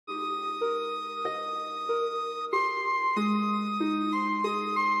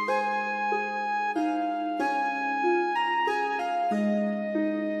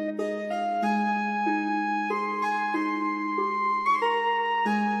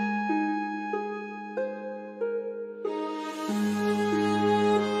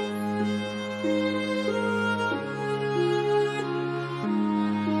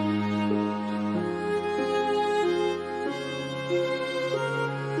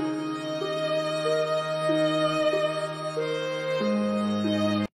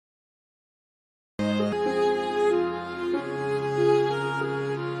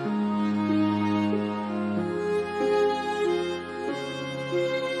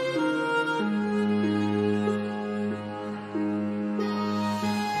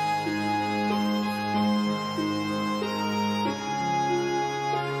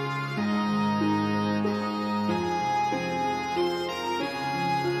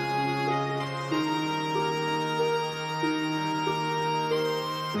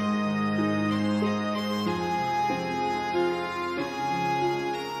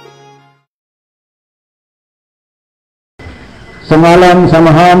Sa ngalan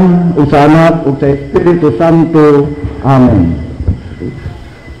samahan, o sa Anak, o sa Espiritu Santo. Amen.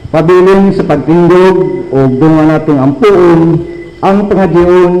 Pabiling sa pagtindog, o dunga nating ampuon, ang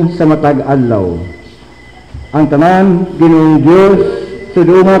pangadion sa matag adlaw. Ang tanan, Ginoong Diyos,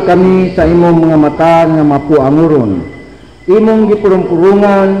 sudunga kami sa imong mga mata nga mapuanguron. Imong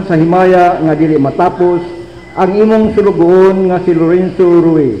gipurong-purungan sa himaya nga dili matapos, ang imong sulugoon nga si Lorenzo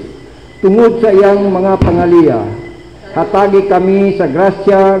Ruiz. Tungod sa iyang mga pangaliya, hatagi kami sa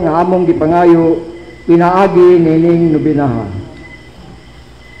grasya nga among gipangayo, pinaagi nining nobenaha.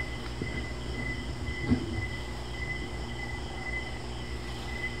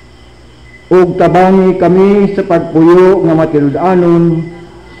 Ug tabangi kami sa pagpuyo nga matinud-anon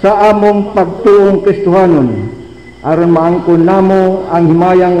sa among pagtuong Kristohanon, aron maangkon namo ang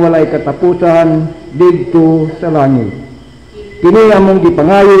himayang walay katapusan didto sa langit. Kini among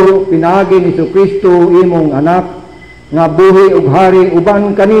gipangayo, pinaagi ni Jesucristo imong anak, nga buhi ug hari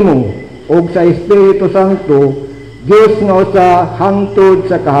uban kanimo ug sa Espiritu Santo, Dios nga usa hangtod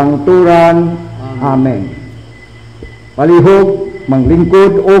sa kahangturan. Amen. Palihog,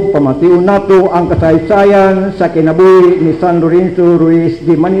 manglingkod ug pamation nato ang kasaysayan sa kinabuhi ni San Lorenzo Ruiz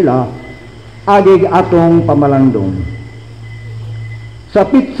de Manila, agig atong pamalandong. Sa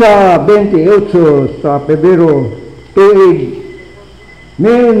pitsa 28 sa Pebrero tuig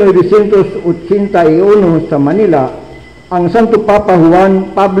 1981 sa Manila, ang Santo Papa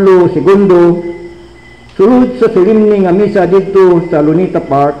Juan Pablo II, sulod sa solemne nga misa dito sa Lunita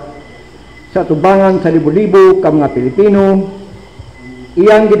Park, sa tubangan sa libo-libo ka mga Pilipino,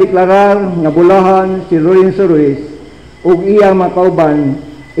 iyang gideklarar nga bulahan si Lorenzo Ruiz ug iyang mga kauban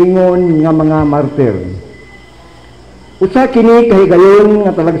ingon nga mga martir. Usa kini kahigayon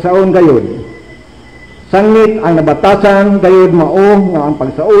nga talagsaon gayod. Sangit ang nabatasan gayod mao nga ang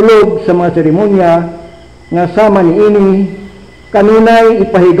pagsaulog sa mga seremonya nga sama niini kanunay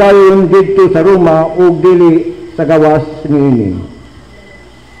ipahigayon didto sa Roma ug dili sa gawas niini.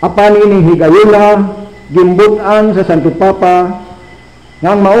 Apan ining higayuna gimbut-an sa Santo Papa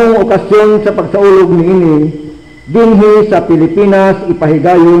nga maong okasyon sa pagsaulog niini dinhi sa Pilipinas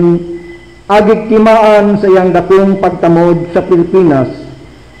ipahigayon agig timaan sa iyang dakong pagtamod sa Pilipinas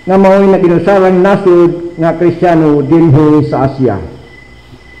nga mao'y naginusarang nasod nga Kristiyano dinhi sa Asya.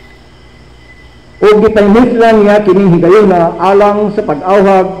 O gipaymuslan nga kining higayuna alang sa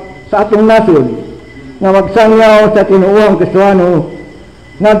pag-awhag sa atong nasod nga magsangyaw sa tinuohang Kristiyano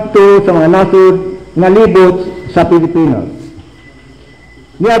ngadto sa mga nasod nga libot sa Pilipinas.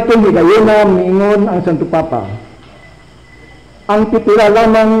 Niadtong higayuna miingon ang Santo Papa, ang pipila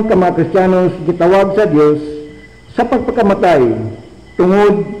lamang ka mga Kristiyanos gitawag sa Dios sa pagpakamatay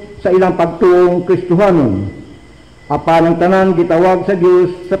tungod sa ilang pagtuong Kristohanon. Apan ang tanan gitawag sa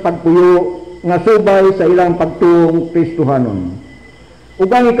Dios sa pagpuyo nga subay sa ilang pagtuong Kristohanon. Ug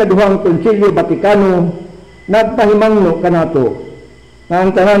ang ikaduhang Konsilyo Vatikano nagpahimangno kanato nga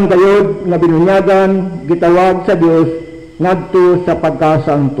ang tanan gayud nga binunyagan gitawag sa Dios ngadto sa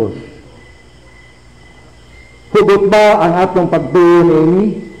pagkasantos. Hugot ba ang atong pagtuo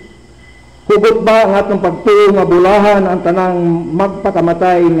niini? Hugot ba ang atong pagtuo nga bulahan ang tanang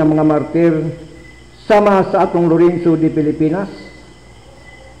magpakamatay nga mga martir sama sa atong Lorenzo de Pilipinas?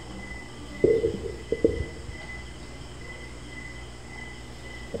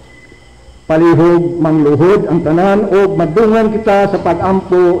 Palihog mangluhod ang tanan o madungan kita sa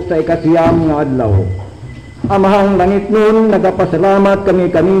pagampo sa ikasiyam nga adlaw. Amahang langit nun, nagapasalamat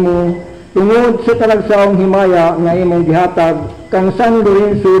kami kanimo tungod sa talagsaong himaya nga imong gihatag kang San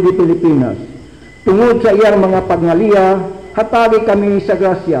Lorenzo de Pilipinas. Tungod sa iyang mga pagngaliya, hatagi kami sa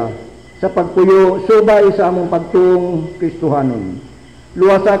grasya, sa pagpuyo subay sa among pagtuong Kristohanon.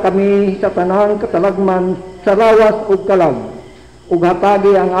 Luwasa kami sa tanang katalagman sa lawas ug kalag, ug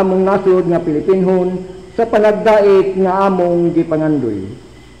hatagi ang among nasod nga Pilipinhon sa panagdait nga among gipangandoy.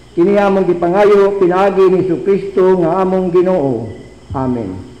 Kini among gipangayo pinaagi ni Kristo nga among Ginoo.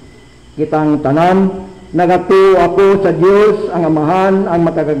 Amen. Kitang tanan, nagatuo ako sa Dios ang Amahan, ang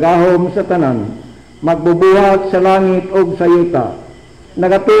makagagahom sa tanan, magbubuhat sa langit ug sa yuta.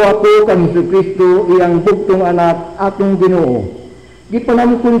 Nagatuo ako kang Kristo, iyang bugtong anak, atong Ginoo.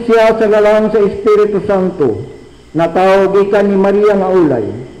 Gipanamkon siya sa ngalan sa Espiritu Santo, nataw gikan ni Maria nga ulay,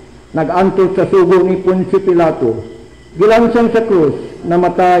 nagantot sa sugo ni Poncio Pilato, gilansang sa krus,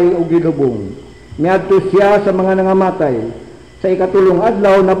 namatay o gilubong. Miadto siya sa mga nangamatay, sa ikatulong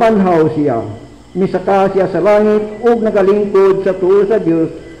adlaw nabanhaw siya, misaka siya sa langit ug nagalingkod sa tuo sa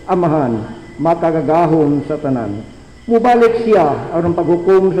Dios Amahan, makagagahom sa tanan. Mubalik siya aron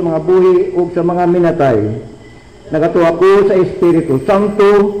paghukom sa mga buhi ug sa mga minatay. Nagatuo ako sa Espiritu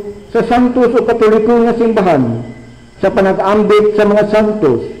Santo, sa santos o katoliko nga simbahan, sa panag-ambit sa mga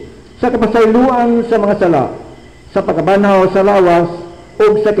santos, sa kapasayloan sa mga sala, sa pagkabanhaw sa lawas, o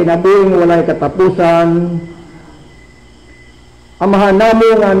sa kinabuhing walay katapusan. Amahan namo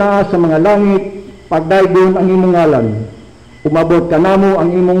nga naa sa mga langit, pagdaydon ang imong ngalan. Umabot ka namo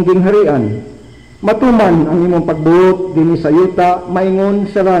ang imong gingharian. Matuman ang imong pagbuot dinhi sa yuta, maingon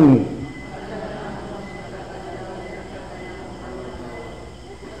sa langit.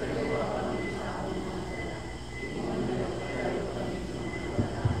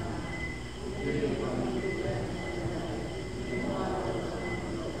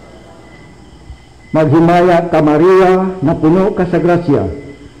 Maghimaya ka Maria, na puno ka sa grasya.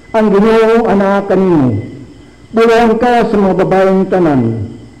 Ang Ginoo anak kanimo. Bulahan ka sa mga babaeng tanan,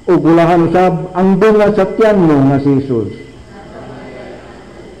 o bulahan usab ang bunga sa tiyan mo nga si Jesus.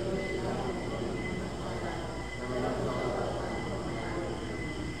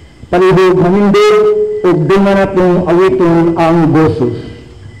 Palihog hamindog, ug dungan natong awiton ang gosos.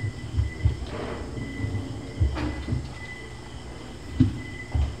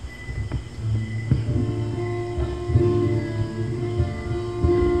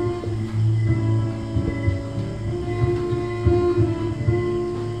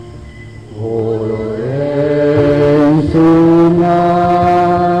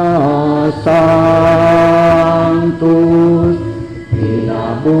 Santos,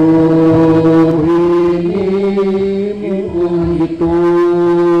 inabuhi mong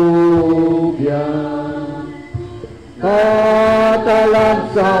itubyan,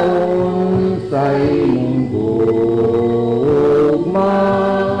 katalagsaon sa imong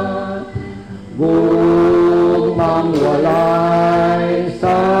gugmang walay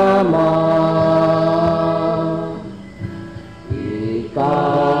sama.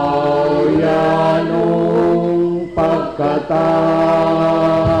 Ikaw yanong pagkatao,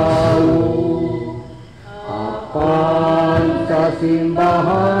 apan sa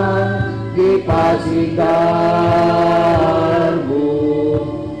simbahan gipasigar mo,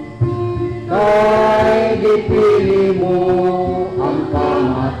 kay gipili mo ang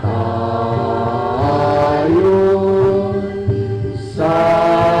kamatayon sa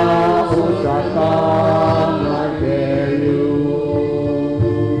usa ka martelyo.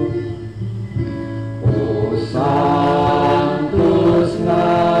 O Santos nga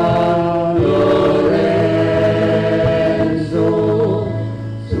Lorenzo,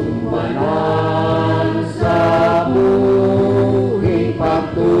 sumbanan sa buhing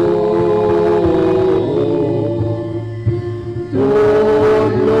pagtuo,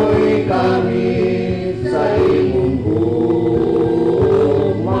 tudloy kami sa imong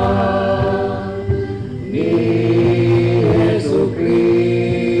gugma ni Jesucristo.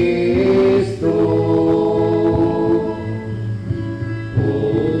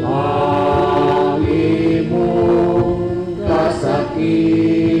 Ang imong kasakitan,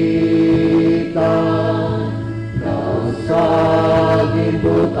 sa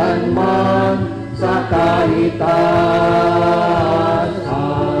gibutan man sa kahitasan,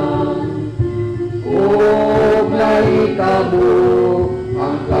 ug nahitabo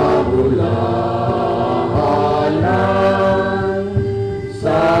ang kabulahanan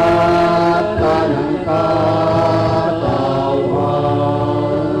sa tanang katawan.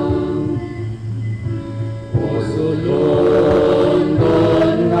 O sulundon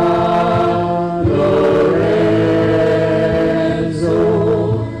nga Lorenzo,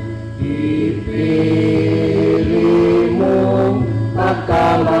 ipili mong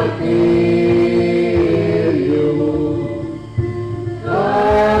pagkamartiryo,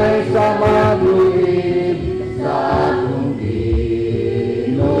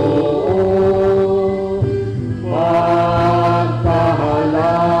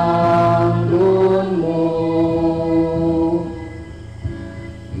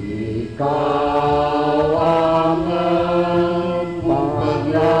 Ikaw ang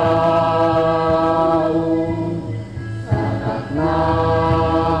paglaong sa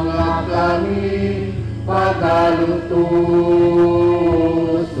taknang kami pagalutuso.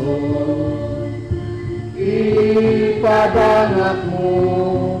 Ipadangat mo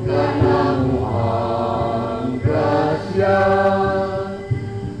kanamuang grasya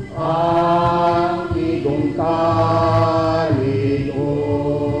ang igong kalion.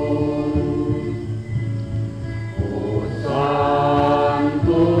 O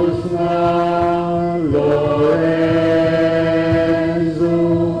Santos nga Lorenzo,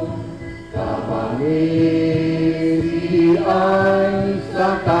 kapangisian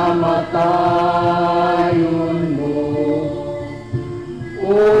sa kamatayon mo,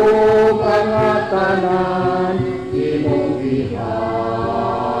 o kangatanan imong ihalad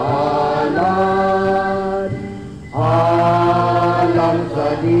alam sa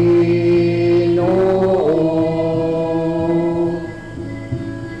Ginoo.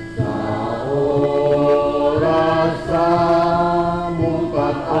 Sa oras sa mong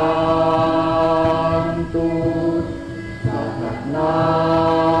pag-antos, sa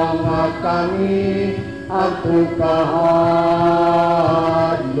taknang kami ako kahadlok,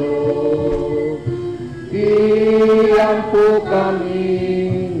 iyang po kami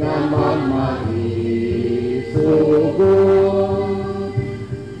nga magmahisugong,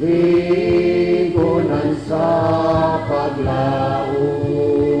 ligonan sa paglaong.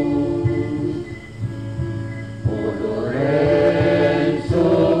 O Lorenzo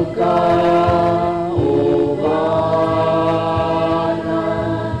kaubanan,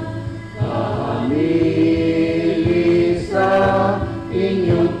 kahamili sa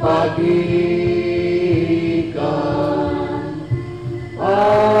inyong pag-ikan,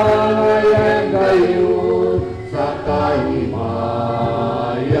 pangayan gayon sa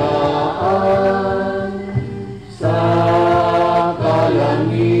kahimayaan sa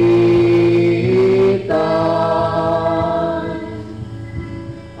kalangitan.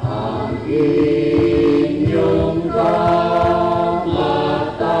 Ang inyong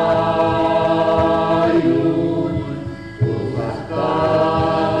kamatayon, bukas ka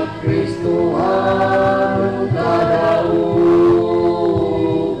Kristuhan kadaugan,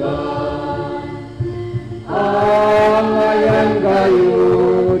 ang ayan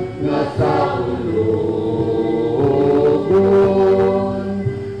gayon nga sa ulugon,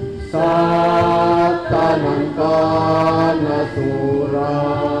 sa tanang kanasuran.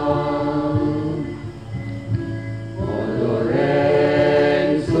 O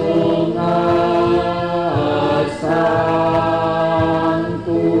Lorenzo nga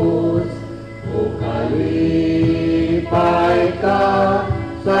Santos, o kalipay ka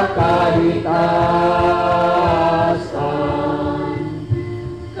sa kahitasan,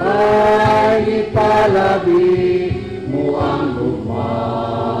 kay ipalabi mo ang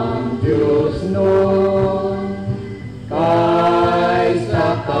lumang Diyos nun, kay sa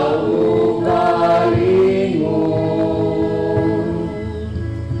kaugalingon.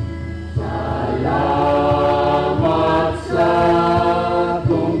 Salamat sa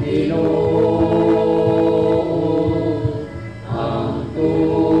akong Ginoo, ang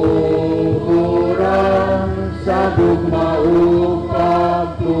tuguran sa gugma ug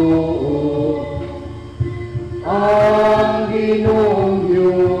pagtuo, ang Ginoong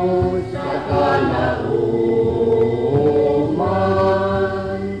Diyos sa kalauman,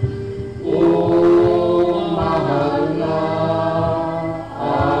 o mahal na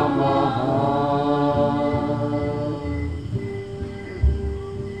Amahan.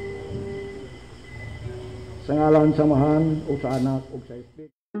 Sa ngalan sa Amahan o sa Anak o sa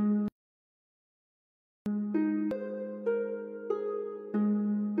Espiritu.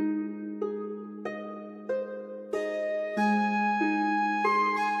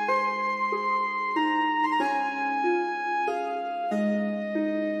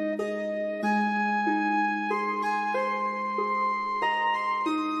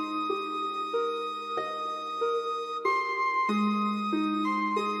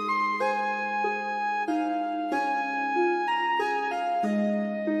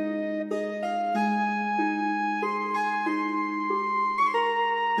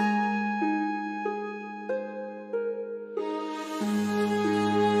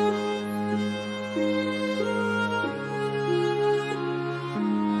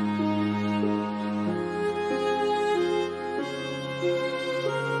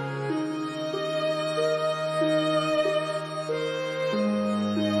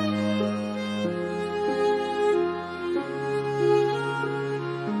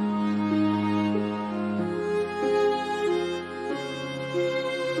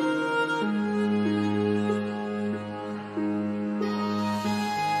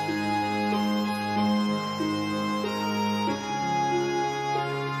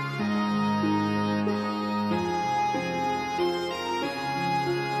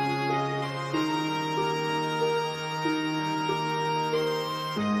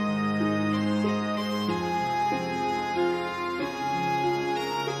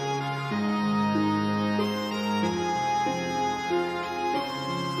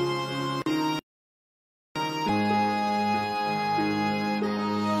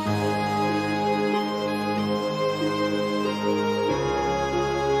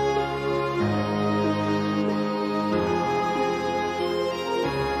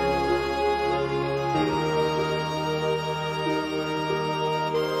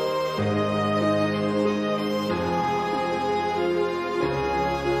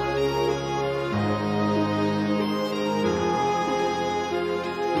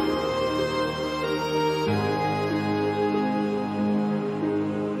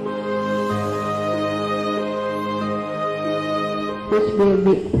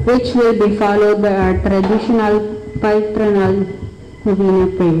 which will be followed by our traditional patronal novena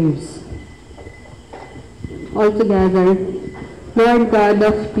prayers. Altogether, Lord God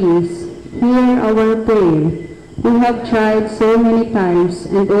of peace, hear our prayer. We have tried so many times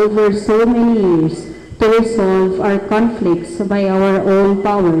and over so many years to resolve our conflicts by our own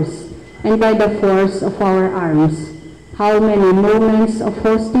powers and by the force of our arms. How many moments of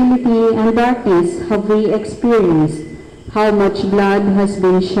hostility and darkness have we experienced? How much blood has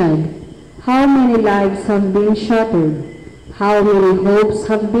been shed? How many lives have been shattered? How many hopes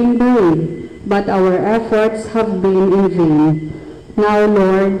have been buried? But our efforts have been in vain. Now,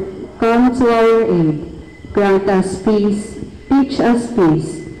 Lord, come to our aid. Grant us peace, teach us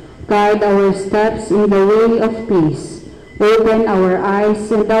peace, guide our steps in the way of peace, open our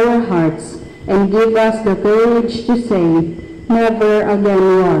eyes and our hearts, and give us the courage to say, never again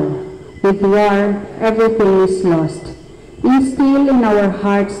war. With war, everything is lost. Instill in our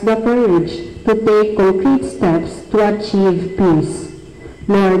hearts the courage to take concrete steps to achieve peace.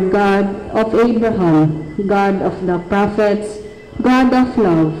 Lord God of Abraham, God of the prophets, God of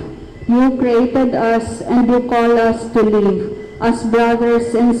love, you created us and you call us to live as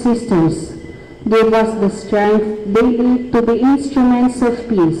brothers and sisters. Give us the strength daily to be instruments of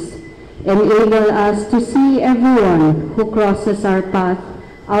peace. Enable us to see everyone who crosses our path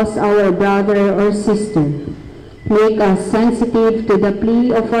as our brother or sister. Make us sensitive to the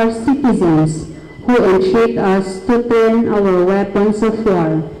plea of our citizens who entreat us to turn our weapons of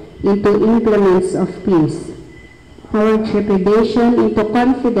war into implements of peace, our trepidation into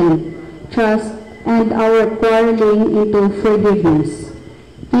confidence, trust, and our quarreling into forgiveness.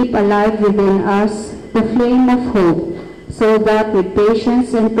 Keep alive within us the flame of hope, so that with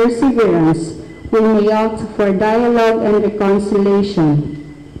patience and perseverance we may opt for dialogue and reconciliation.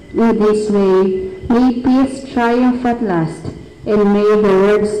 In this way, may peace triumph at last, and may the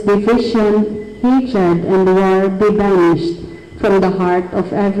words division, hatred, and war be banished from the heart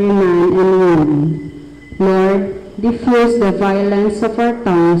of every man and woman. Lord, diffuse the violence of our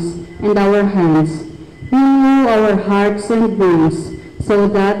tongues and our hands. Renew our hearts and minds, so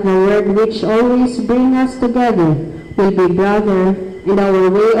that the word which always brings us together will be brother, and our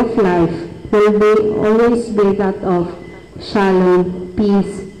way of life will always be that of shalom,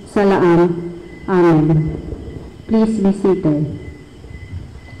 peace, salam. Amen. Please be seated.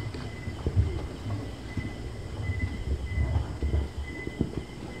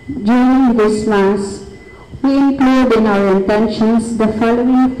 During this Mass, we include in our intentions the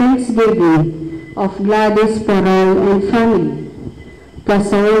following thanksgiving of Gladys Porol and family, the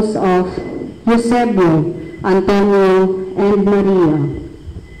souls of Eusebio, Antonio, and Maria.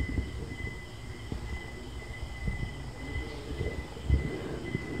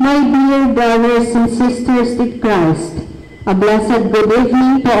 My dear brothers and sisters in Christ, a blessed good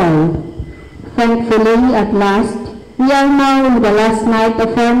evening to all. Thankfully, at last, we are now in the last night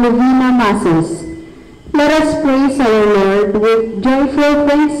of our Novena Masses. Let us praise our Lord with joyful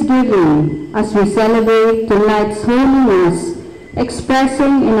thanksgiving as we celebrate tonight's Holy Mass,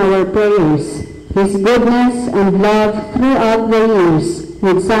 expressing in our prayers His goodness and love throughout the years,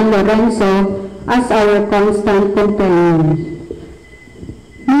 with San Lorenzo as our constant companion.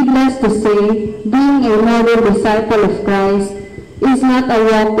 Needless to say, being a model disciple of Christ is not a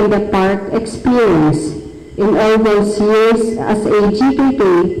walk in the park experience. In all those years as a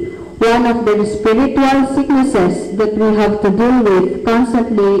GKK, one of the spiritual sicknesses that we have to deal with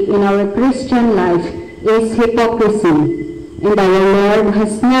constantly in our Christian life is hypocrisy. And our Lord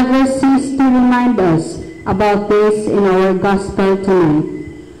has never ceased to remind us about this in our Gospel tonight.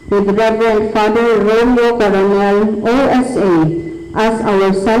 With Reverend Father Romeo Coronel, OSA, as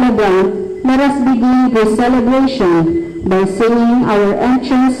our celebrant, let us begin this celebration by singing our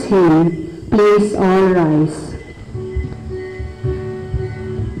entrance hymn. Please all rise.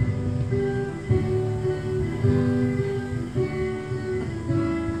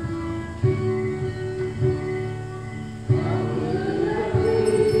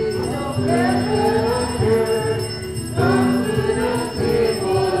 Thank you.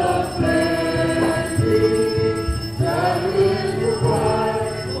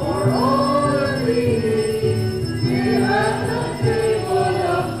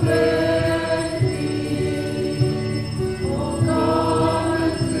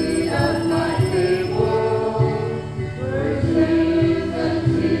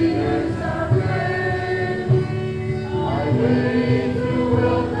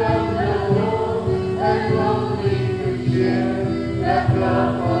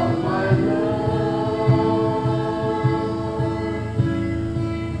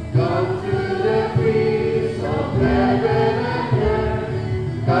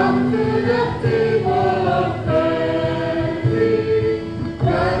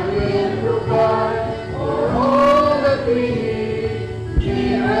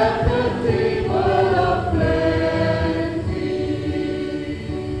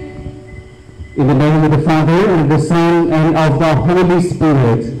 In the name of the Father, and of the Son, and of the Holy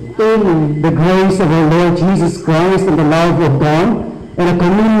Spirit. Amen. The grace of our Lord Jesus Christ, and the love of God, and the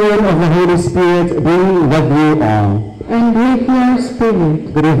communion of the Holy Spirit be with you all. And with your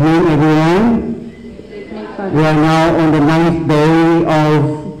spirit. Good evening, everyone. We are now on the 9th day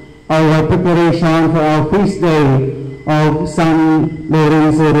of our preparation for our feast day of San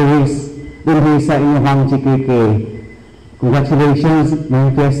Lorenzo Ruiz, din sa inyong GKK. Congratulations, may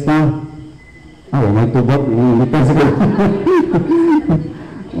Fiesta. Oh, may tubok, initan sa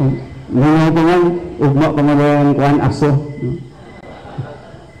mga tangan, ugma pa mga kuhan aso.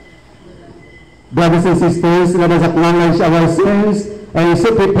 Brothers and sisters, let us acknowledge our sins and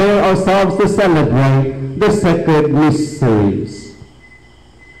so prepare ourselves to celebrate the sacred mysteries.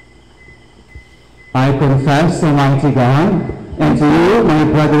 I confess, Almighty God, and to you, my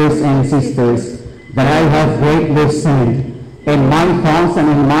brothers and sisters, that I have greatly sinned in my thoughts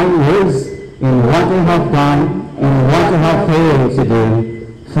and in my words, in what I have done, in what I have failed to do,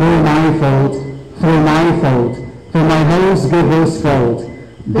 through my fault, through my host giver's fault.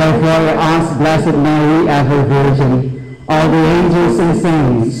 Therefore I ask Blessed Mary, ever Virgin, all the angels and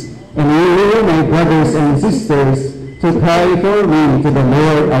saints, and you, my brothers and sisters, to pray for me to the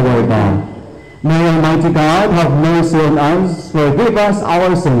Lord our God. May Almighty God have mercy on us, forgive us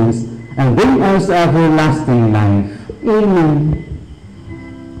our sins, and bring us everlasting life. Amen.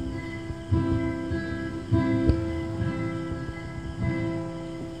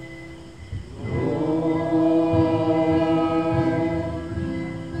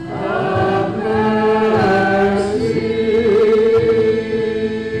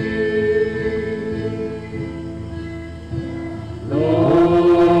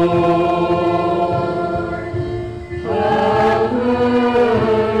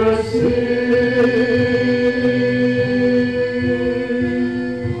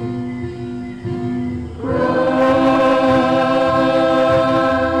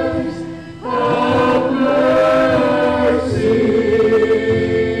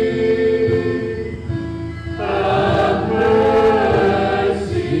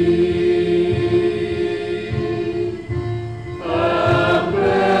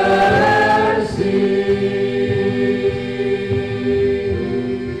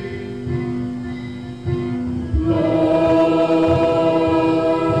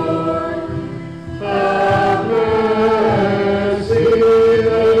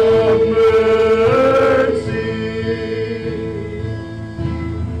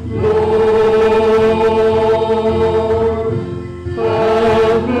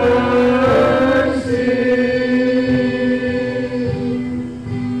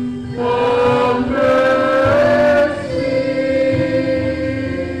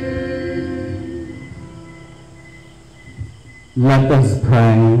 Let us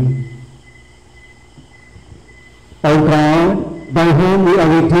pray. O God, by whom we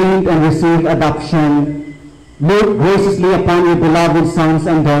are redeemed and receive adoption, look graciously upon your beloved sons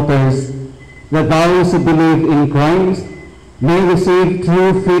and daughters, that those who believe in Christ may receive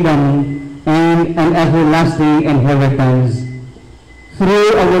true freedom and an everlasting inheritance.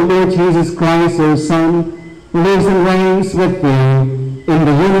 Through our Lord Jesus Christ, your Son, who lives and reigns with you in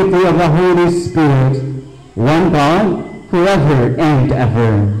the unity of the Holy Spirit, one God, forever and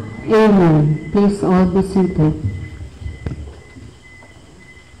ever. Amen. Please all be seated.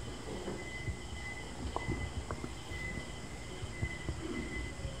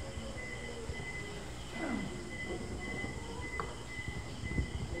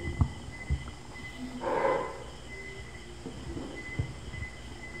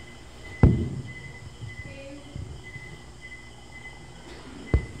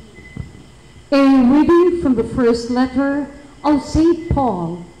 A reading from the first letter of St.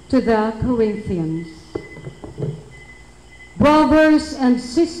 Paul to the Corinthians. Brothers and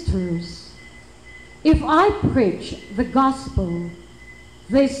sisters, if I preach the gospel,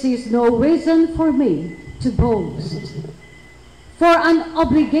 this is no reason for me to boast, for an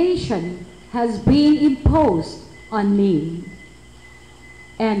obligation has been imposed on me.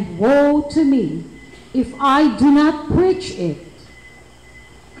 And woe to me if I do not preach it.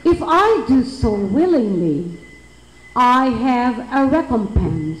 If I do so willingly, I have a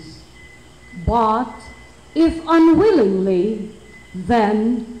recompense. But if unwillingly,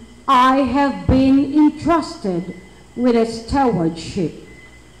 then I have been entrusted with a stewardship.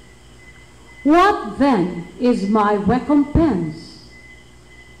 What then is my recompense?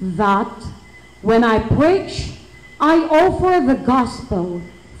 That when I preach, I offer the gospel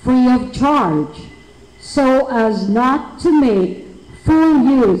free of charge, so as not to make full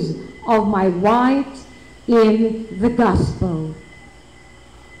use of my right in the gospel.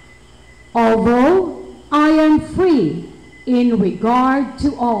 Although I am free in regard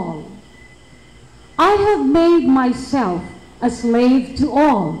to all, I have made myself a slave to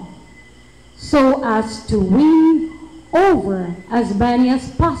all, so as to win over as many as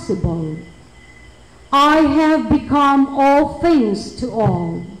possible. I have become all things to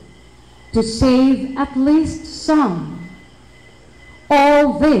all, to save at least some.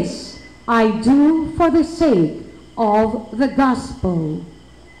 All this I do for the sake of the gospel,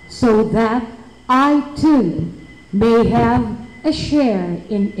 so that I too may have a share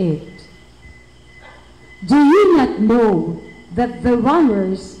in it. Do you not know that the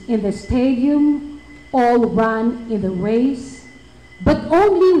runners in the stadium all run in the race, but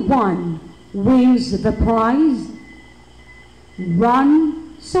only one wins the prize?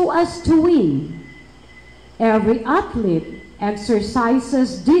 Run so as to win. Every athlete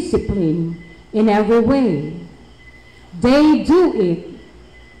exercises discipline in every way. They do it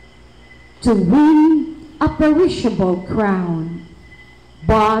to win a perishable crown,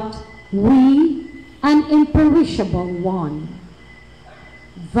 but we an imperishable one.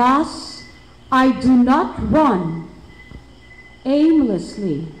 Thus, I do not run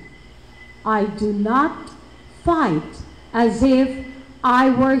aimlessly. I do not fight as if I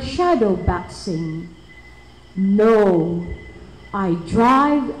were shadow boxing. No, I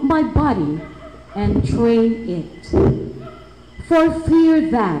drive my body and train it, for fear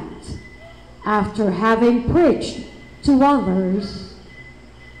that, after having preached to others,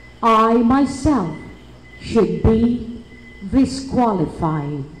 I myself should be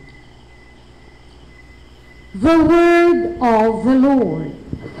disqualified. The word of the Lord.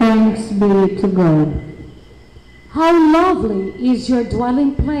 Thanks be to God. How lovely is your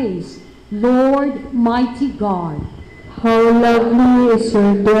dwelling place, Lord mighty God. How lovely is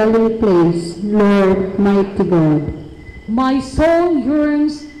your dwelling place, Lord mighty God. My soul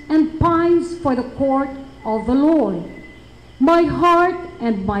yearns and pines for the court of the Lord. My heart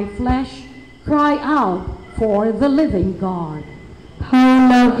and my flesh cry out for the living God. How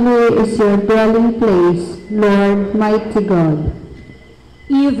lovely is your dwelling place, Lord mighty God.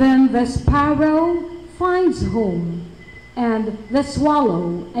 Even the sparrow finds home, and the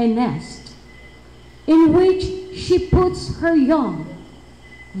swallow a nest, in which she puts her young.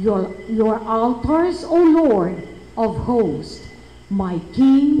 Your altars, O Lord of hosts, my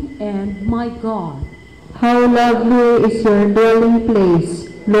King and my God. How lovely is your dwelling place,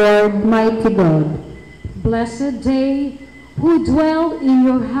 Lord mighty God. Blessed they who dwell in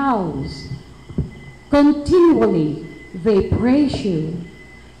your house. Continually they praise you.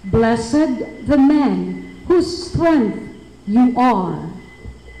 Blessed the men whose strength you are.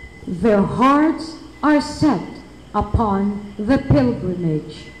 Their hearts are set upon the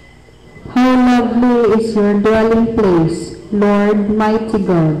pilgrimage. How lovely is your dwelling place, Lord mighty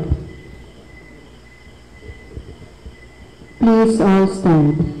God. Please all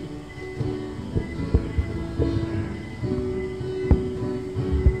stand.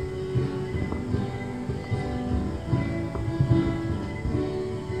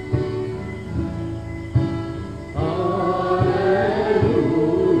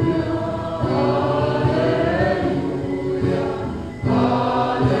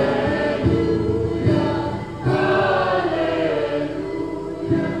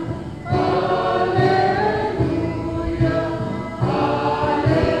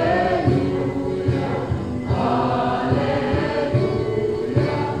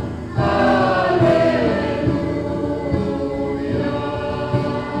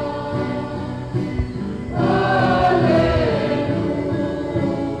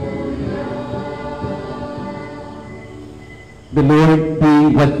 The Lord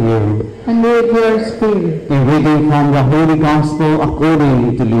be with you. And with your spirit. A reading from the Holy Gospel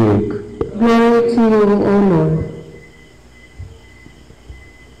according to Luke. Glory to you, O Lord.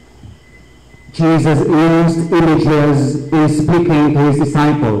 Jesus used images in speaking to his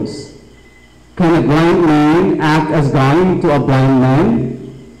disciples. Can a blind man act as guide to a blind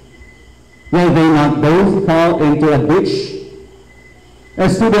man? Will they not both fall into a ditch? A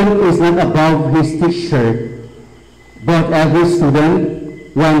student is not above his teacher, but every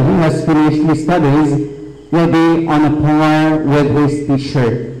student, when he has finished his studies, will be on a par with his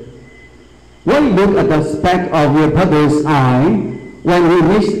teacher. Why look at the speck of your brother's eye when you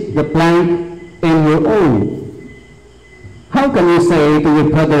miss the plank in your own? How can you say to your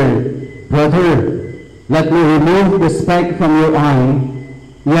brother, "Brother, let me remove the speck from your eye,"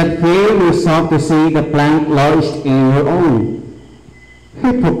 yet fail yourself to see the plank lodged in your own?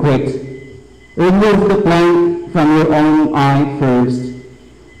 Hypocrite! Remove the plank from your own eye first,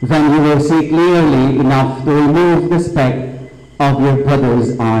 then you will see clearly enough to remove the speck of your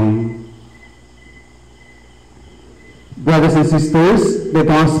brother's eye. Brothers and sisters, the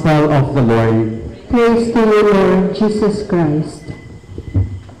Gospel of the Lord. Praise to you, Lord Jesus Christ.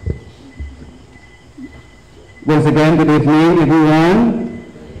 Once again, good evening, everyone.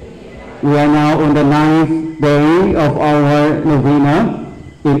 We are now on the 9th day of our novena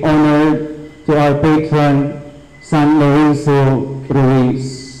in honor to our patron, San Lorenzo Ruiz.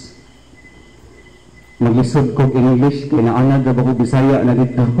 Maglisod kong English, kaya naanad na ba ko Bisaya na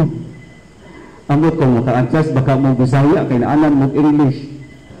dito? Amot kong maka-adjust, baka mo Bisaya, kaya naanad mo English.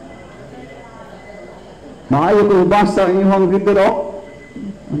 Maayo kong basa inyong dito, no?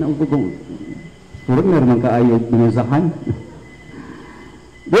 Ano ko kong... Puro meron kaayo binusahan.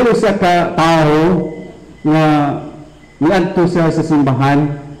 Dito sa tao na niadto siya sa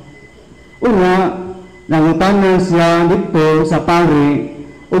simbahan, una, nangutangan siya dito sa pari,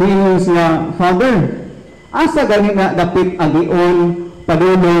 umingon siya, Father, asa gani nga dapit agion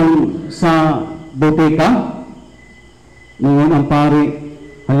padulong sa butika? Ngayon ang pari,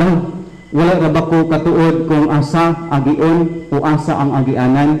 hala, wala na ba ko katuod kung asa agion o asa ang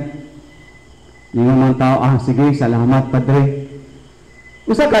agianan? Ngayon ang tao, sige, salamat Padre.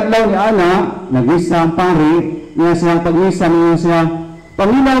 Usa kadlaw ni Ana, nag-isa ang pari, niya siyang pag-isa niya siya,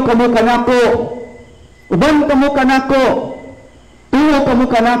 Paminaw kamo kanako, uban kamo kanako, tuwa kamo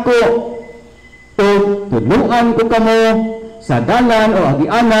kanako, o tulungan ko kamo sa dalan o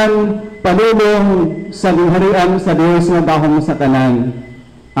agianan, panulong sa gingharian sa Diyos nga dahom sa tanan,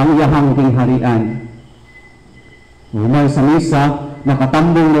 ang iyahang gingharian. Umay sa misa,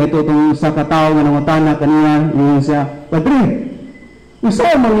 nakatambong na ito itong sa katao nga nangutana kaniya, niya siya, Padre,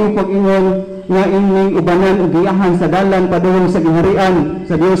 usa man yung pag-ingon nga ining ubanan o giyahan sa dalan padulong sa gingharian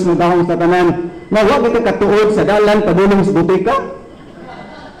sa Dios nga dahom sa tanan, nga wa kita katuod sa dalan padulong sa butika?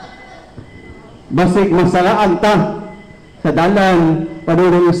 Basig masalaan ta sa dalan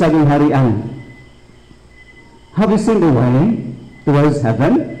padulong sa gingharian. Have you seen the way towards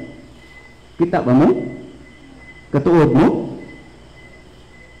heaven? Kita ba mo? Katuod mo?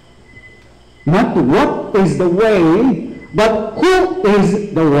 Not what is the way, but who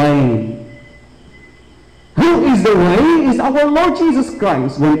is the way? Who is the way? Is our Lord Jesus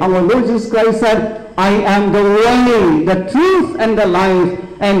Christ. When our Lord Jesus Christ said, I am the way, the truth, and the life,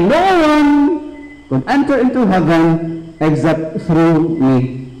 and no one can enter into heaven except through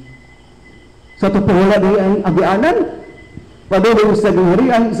me. Sa tupula di ang agianan, padulong sa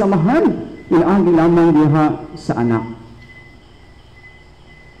gingharian samahan, inaagi lamang diha sa anak.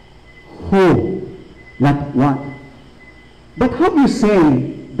 Who, not what. But have you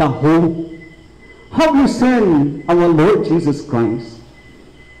seen the who? Have you seen our Lord Jesus Christ?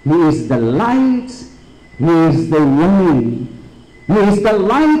 He is the light, He is the way. He is the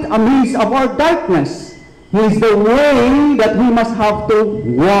light amidst of our darkness. He is the way that we must have to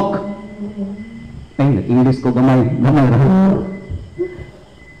walk. Ay, nag-English ko gamay raw.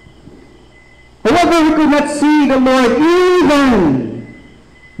 However, we could not see the Lord, even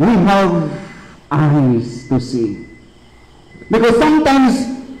we have eyes to see. Because sometimes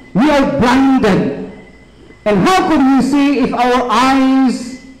we are blinded. And how could we see if our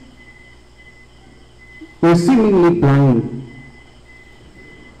eyes were seemingly blind?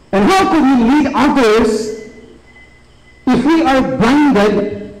 And how could we lead others if we are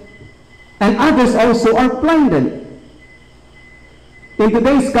blinded and others also are blinded? In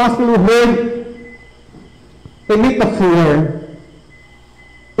today's gospel, we heard a metaphor,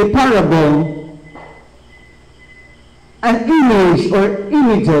 a parable, an image or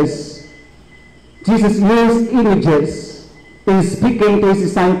images. Jesus used images in speaking to his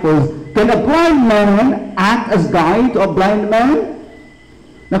disciples. Can a blind man act as guide to a blind man?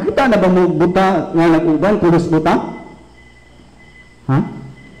 Nakita na ba mo buta nga nag-uban, pulos buta? Ha?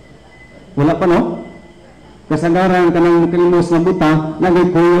 Wala pa, no? Kasagaran ka ng kilimos na buta,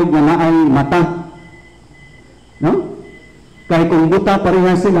 nagipuyog na naay mata. No? Kaya kung buta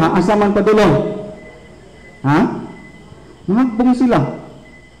pareha sila, asa man padulong? Ha? Mahagbong sila.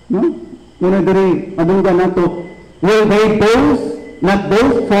 No? Una diri, adunggan nato, will they not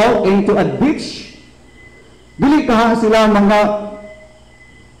both fall into a ditch? Dili ka sila mga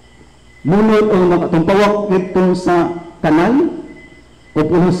munod o mga tumpawak dito sa kanal? O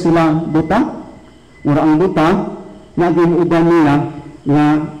pulos sila buta? Mura ang buta, naginuuban nila nga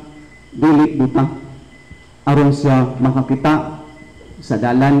dili buta. Aron siya makakita sa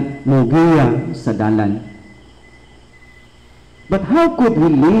dalan, mugiya sa dalan. But how could we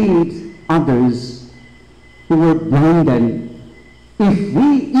lead others who were blinded if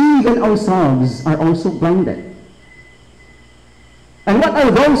we even ourselves are also blinded. And what are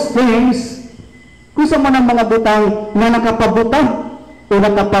those things? Kung sa man ang mga butang na nakapabutang o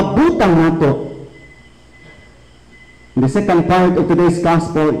nakapabutang nato. In the second part of today's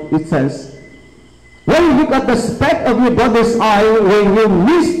gospel, it says, when you look at the speck of your brother's eye, when you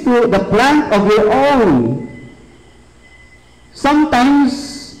miss to the plank of your own. Sometimes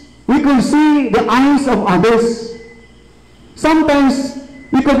we could see the eyes of others. Sometimes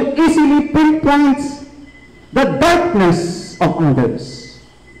we could easily pinpoint the darkness of others.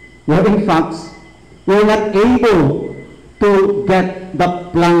 Where in fact, we are not able to get the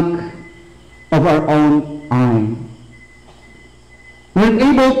plank of our own eye. We are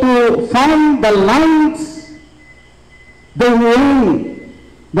able to find the light, the way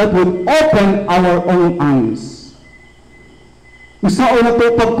that would open our own eyes. Isa o na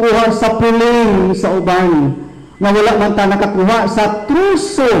ito pagkuha sa puling sa uban, na wala man ta nakakuha sa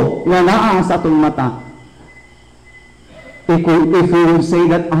truso na naa sa atong mata. If we will say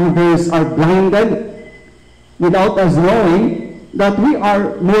that others are blinded, without us knowing that we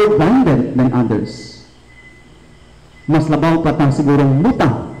are more blinded than others. Mas labaw pa tang sigurong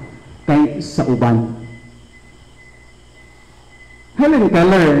lutang kay sa uban. Helen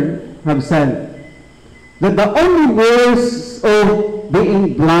Keller have said that the only worst of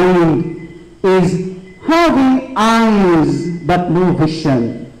being blind is having eyes but no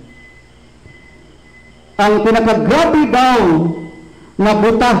vision. Ang pinakagrabe daw na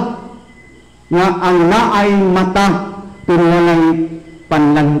buta nga ang naay mata pero walay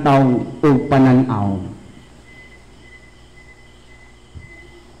panlantaw o pananaw.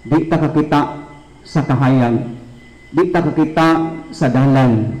 Di ta kakita sa kahayag, di ta kakita sa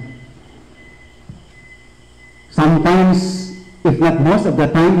dalan. Sometimes, if not most of the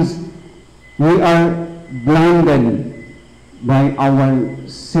times, we are blinded by our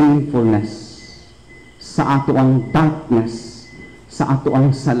sinfulness, sa ato ang darkness, sa ato ang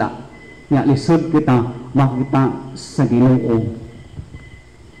sala. Nga lisod kita makita sa Ginoo.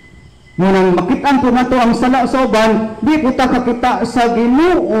 Munang makitaan po nato ang sala sa uban, di kita kakita sa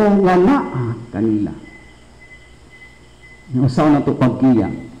Ginoo nga naa kanila. Usaw na ito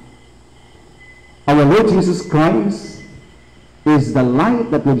pagkiya. Our Lord Jesus Christ is the light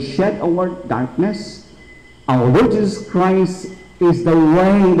that will shed our darkness. Our Lord Jesus Christ is the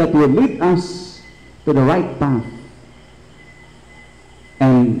way that will lead us to the right path.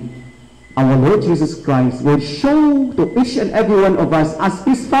 And our Lord Jesus Christ will show to each and every one of us as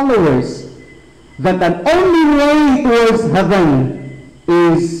His followers that the only way towards heaven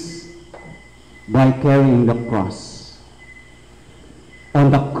is by carrying the cross. On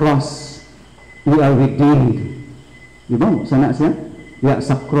the cross, we are redeemed. Diba? Sana siya? Ya,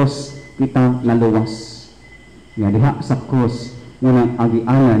 sa cross kita naluwas. Ya, diha sa cross ngunang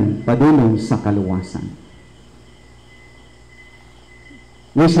agianan padulong sa kaluwasan.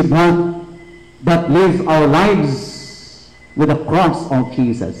 We should not but live our lives with the cross of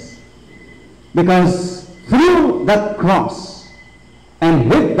Jesus. Because through that cross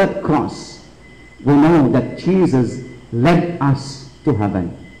and with that cross, we know that Jesus led us to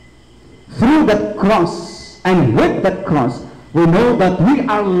heaven. Through that cross and with that cross, we know that we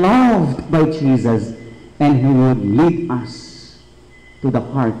are loved by Jesus and He will lead us to the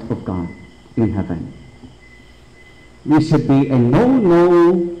heart of God in heaven. We should be a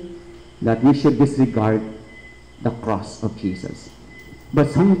no-no that we should disregard the cross of Jesus. But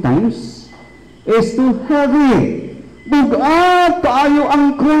sometimes, it's too heavy. Bugat kaayo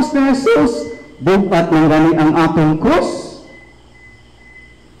ang cross ni Jesus. Bugat ng gani ang atong cross.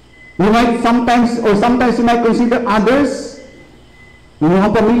 You might sometimes you might consider others, mga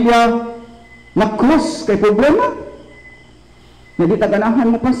pamilya, na cross kay problema. Na di taganahan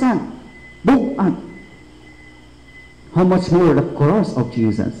mo pasan. Bugat. How much more the cross of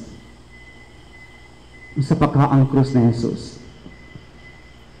Jesus? Sa pagkaang krus na Jesus.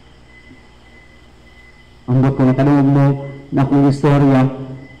 Ang kung natanong mo na kung istorya,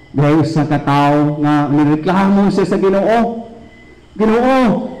 dahil sa katao nga nireklamo siya sa Ginoo. Ginoo,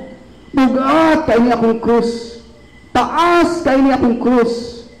 bugat kayo ni akong krus. Taas kayo ni akong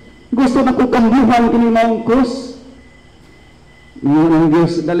krus. Gusto na kong kambuhan kini maong krus. Iyon ang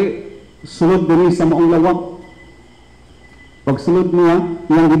Diyos, dali, sulod din sa maong lawak. Pagsulod niya,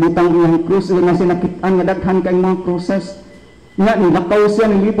 iyang gibutang iyang krus, na siya nakitaan nga daghan kay mga krusses. Nga, nilakaw siya,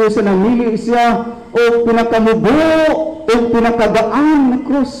 nilibo siya, namili siya, o pinakamubo, o pinakagaan na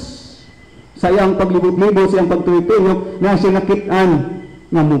krus. Sa iyang paglibog-libo, sa iyang pagtuloy-tuloy, na siya nakitaan,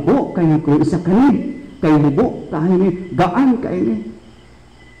 nga mubo kay nga krus, isa kanin, kay mubo, kahay ni, gaan kay ni.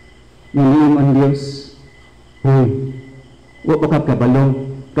 Naniim ang Diyos, huy, huwag baka kabalong,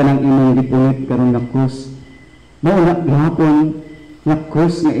 kanang imong gipunit karon nga krus. Mao na gihapon nga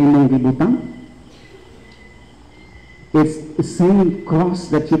krus nga imong gibutang. It's the same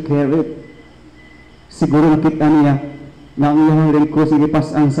cross that you carried. Siguro nakita niya na ang iyang ring krus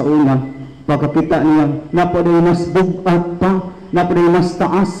gipas-an sa una. Pagkakita niya, napaday mas bugat pa, napaday mas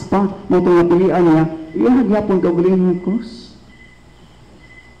taas pa, mo itong napilian niya, iyahagyapon kaugaling ng krus.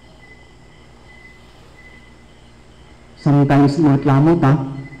 Sometimes reklamo ta,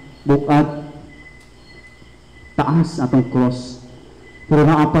 bukat, taas atong cross. Pero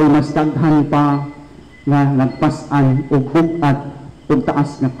naapay mas daghan pa nga nagpasan o bukat o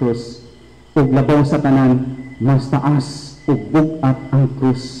taas nga cross. O labaw sa tanan, mas taas o bukat ang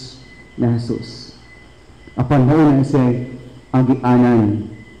cross na Jesus. Apan mo na siya agianan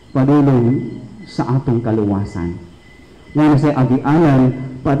padulong sa atong kaluwasan. Nga na siya agianan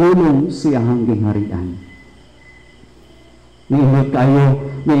padulong siya ang gingharian. Niingot kayo,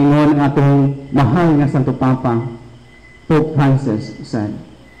 niingon ang atong mahal nga Santo Papa, Pope Francis said,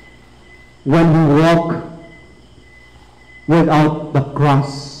 when he walked without the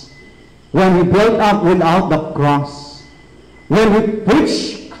cross, when he built up without the cross, when he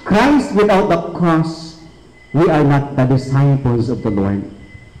preached Christ without the cross, we are not the disciples of the Lord.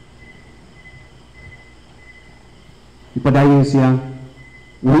 Ipadayon siya,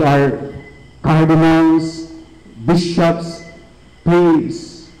 we are cardinals, bishops,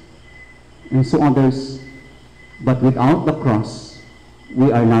 priests, and so others, but without the cross, we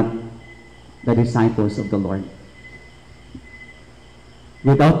are not the disciples of the Lord.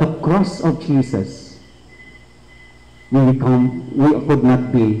 Without the cross of Jesus, we could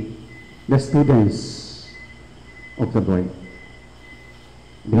not be the students of the Lord.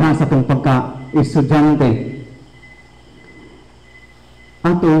 Diha sa itong pagka-estudyante,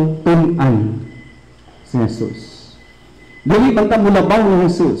 atong tunan si Jesus. Dili banta mulabaw ni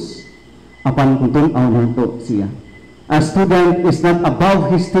Jesus, apan kung tunaw nato siya. A student is not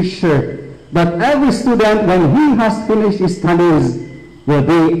above his teacher, but every student, when he has finished his studies, will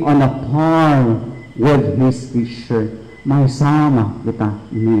be on a par with his teacher. May sama kita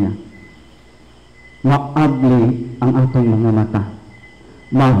niya. Maabli ang atong mga mata.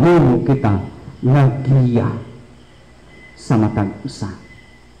 Mahimo kita nagiya sa matag usa.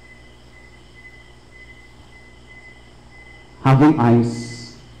 Having eyes,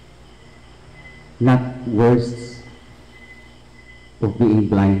 not worse of being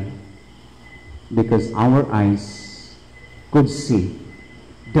blind, because our eyes could see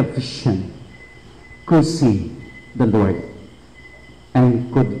the vision, could see the Lord, and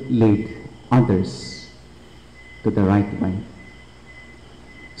could lead others to the right way.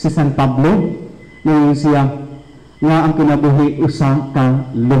 Si San Pablo, ngayon siya nga ang kinabuhi usa ka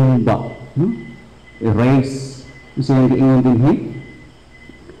lumba. Erase, siya yung giingon dinhi.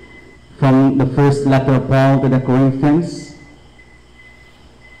 From the first letter of Paul to the Corinthians,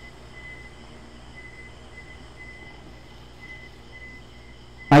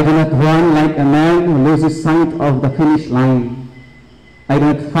 I do not run like a man who loses sight of the finish line. I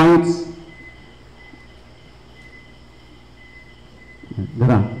do not fight.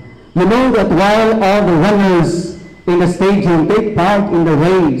 You know that while all the runners in the stadium take part in the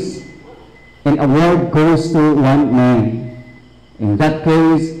race, an award goes to one man. In that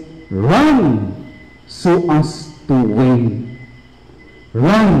case, run so as to win.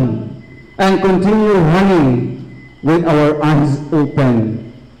 Run and continue running with our eyes open,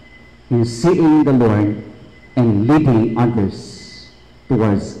 in seeing the Lord and leading others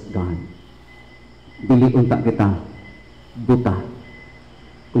towards God. Dili unta kita buta,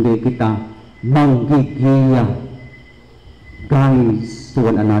 kundi kita manggigiya guys to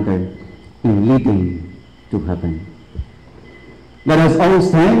one another in leading to heaven. Let us all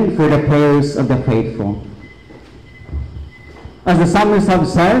stand for the prayers of the faithful. As the psalmists have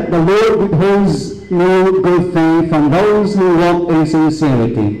said, the Lord withholds no good thing from those who walk in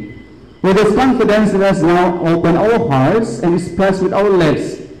sincerity. With this confidence, let us now open our hearts and express with our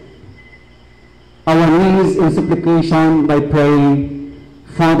lips our needs in supplication by praying,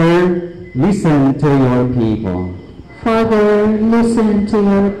 Father, listen to your people. Father, listen to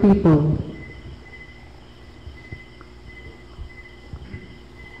your people.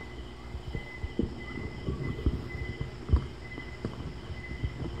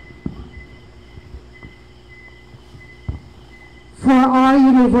 For our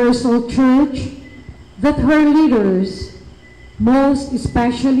universal church, that her leaders, most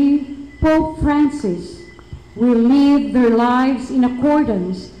especially Pope Francis, will live their lives in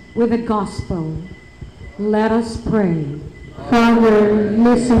accordance with the gospel. Let us pray. Father,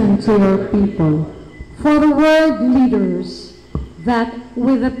 listen to your people. For the world leaders, that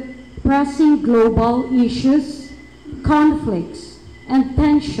with the pressing global issues, conflicts, and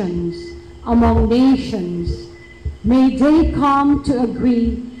tensions among nations, may they come to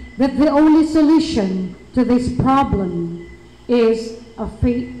agree that the only solution to this problem is a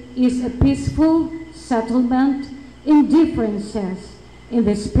peaceful settlement in differences in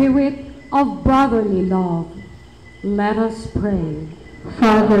the spirit of brotherly love. Let us pray.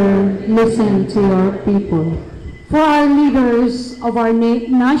 Father, listen to your people. For our leaders of our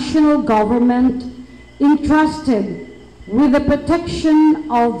national government entrusted with the protection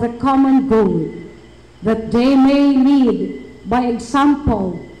of the common good, that they may lead by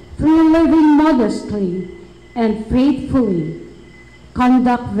example through living modestly and faithfully,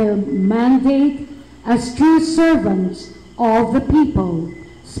 conduct their mandate as true servants of the people,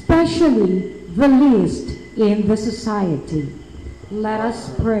 especially the least in the society. Let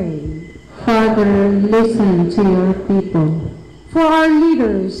us pray. Father, listen to your people. For our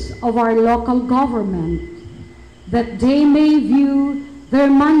leaders of our local government, that they may view their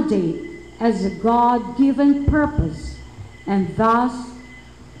mandate as a God-given purpose and thus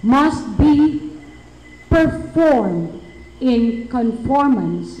must be performed in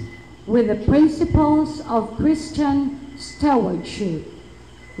conformance with the principles of Christian stewardship.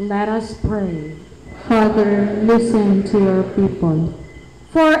 Let us pray. Father, listen to your people.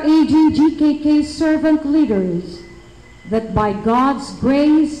 For aging GKK servant leaders, that by God's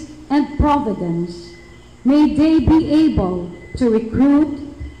grace and providence, may they be able to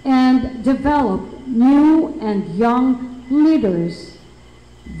recruit and develop new and young leaders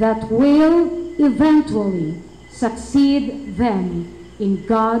that will eventually succeed them in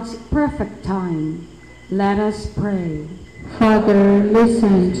God's perfect time. Let us pray. Father,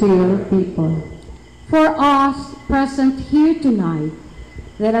 listen to your people. For us present here tonight,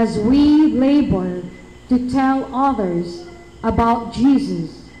 that as we labor to tell others about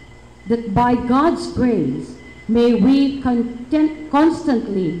Jesus, that by God's grace may we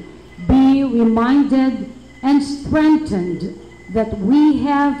constantly be reminded and strengthened that we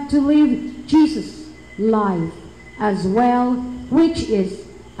have to live Jesus' life as well, which is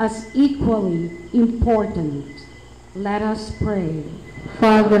as equally important. Let us pray.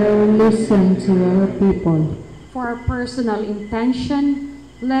 Father, listen to your people. For our personal intention,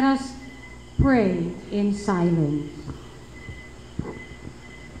 let us pray in silence.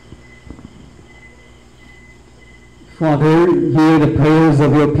 Father, hear the prayers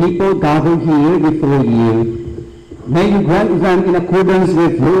of your people gathered here before you. May you grant them in accordance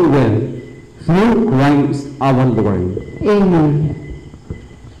with your will, through Christ our Lord. Amen.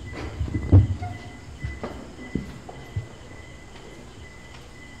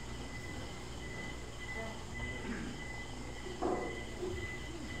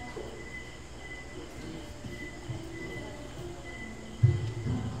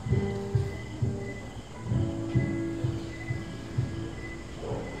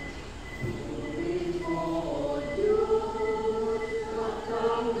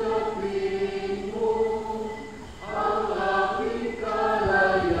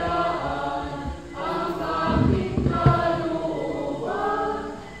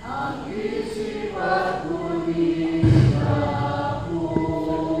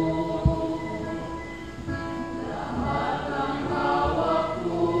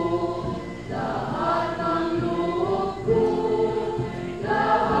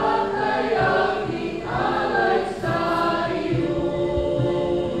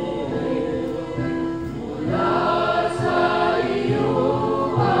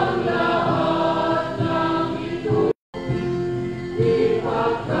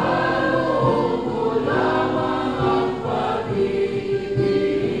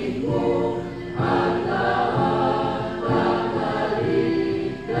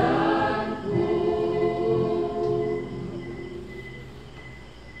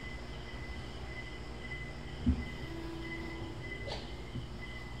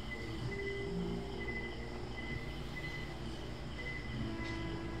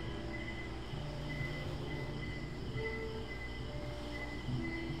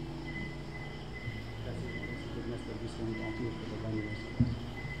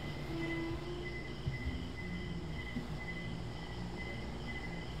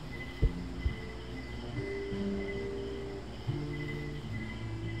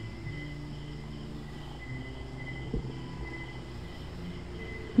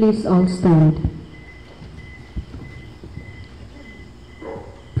 Please all stand.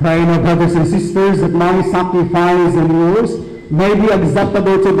 Pray, my brothers and sisters, that my sacrifice and yours may be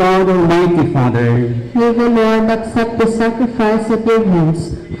acceptable to God Almighty Father. May the Lord accept the sacrifice of your hands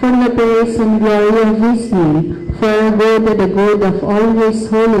for the praise and glory of his name, for our good and the good of all His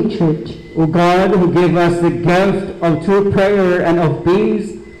holy church. O God, who gave us the gift of true prayer and of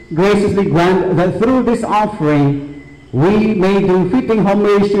peace, graciously grant that through this offering we may do fitting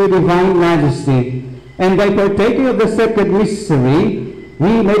homage to your divine majesty, and by partaking of the sacred mystery,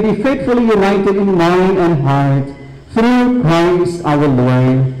 we may be faithfully united in mind and heart, through Christ our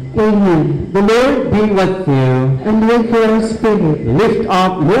Lord. Amen. The Lord be with you. And with your spirit, Lift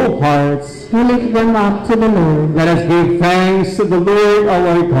up your hearts. we lift them up to the Lord. Let us give thanks to the Lord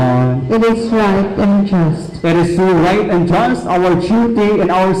our God. It is right and just. It is true, right, and just, our duty and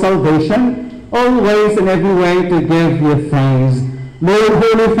our salvation, always and every way to give you thanks. Lord,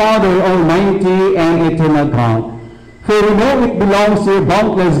 Holy Father, Almighty and Eternal God, for we know it belongs to your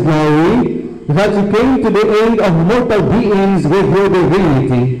boundless glory that you came to the aid of mortal beings with your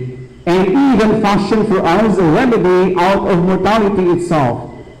divinity, and even fashioned for us a remedy out of mortality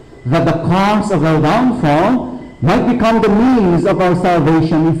itself, that the cause of our downfall might become the means of our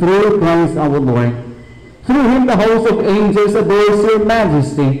salvation through Christ our Lord. Through him the host of angels adores your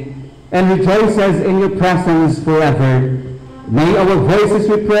majesty, and rejoices in your presence forever. May our voices,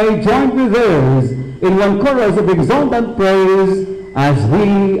 we pray, join with theirs in one chorus of exultant praise as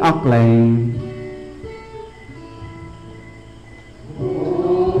we acclaim.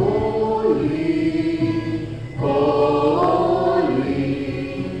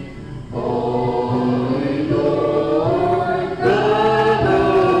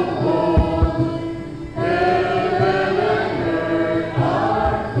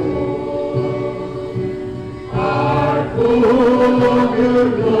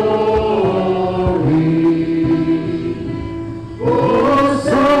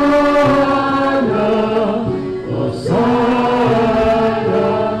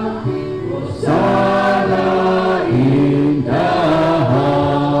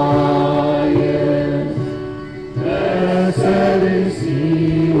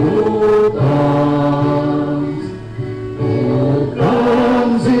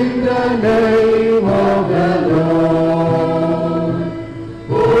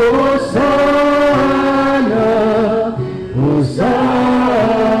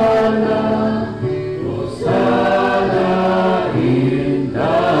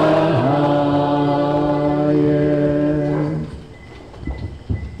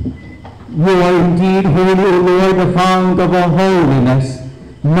 Of all holiness,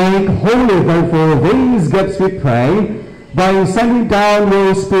 make holy therefore these gifts, we pray, by sending down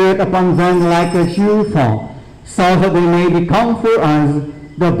your Spirit upon them like a dewfall, so that they may become for us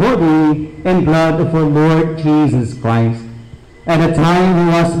the body and blood of our Lord Jesus Christ. At the time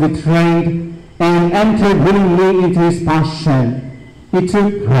he was betrayed and entered willingly into his passion, he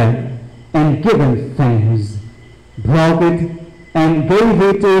took bread and giving thanks, broke it and gave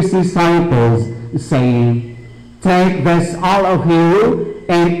it to his disciples, saying, "Take this, all of you,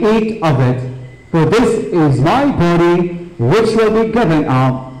 and eat of it, for this is my body, which will be given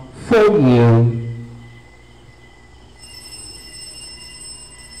up for you."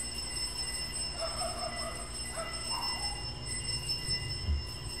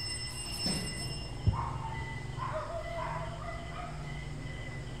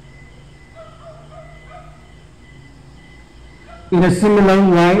 In a similar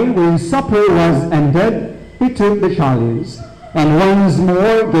way, when supper was ended, he took the chalice, and once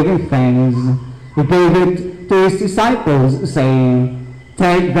more giving thanks, he gave it to his disciples, saying,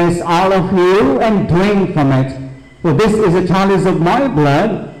 "Take this, all of you, and drink from it, for this is a chalice of my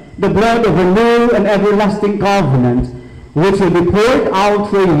blood, the blood of a new and everlasting covenant, which will be poured out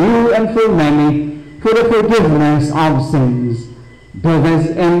for you and for many for the forgiveness of sins. Do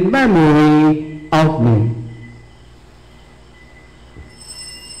this in memory of me."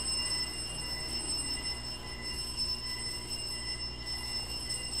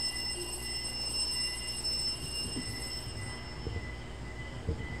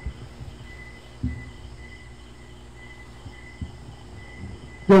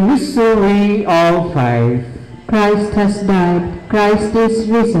 The mystery of faith. Christ has died, Christ is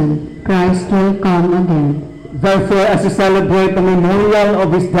risen, Christ will come again. Therefore, as we celebrate the memorial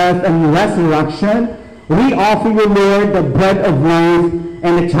of his death and resurrection, we offer you, Lord, the bread of life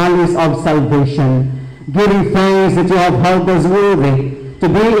and the chalice of salvation, giving thanks that you have held us worthy to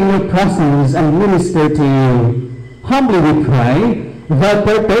be in your presence and minister to you. Humbly we pray that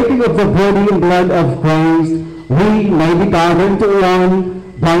partaking of the body and blood of Christ, we may be gathered to one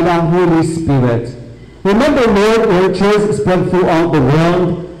by the Holy Spirit. Remember, Lord, your church spread throughout the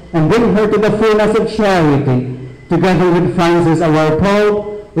world, and bring her to the fullness of charity, together with Francis our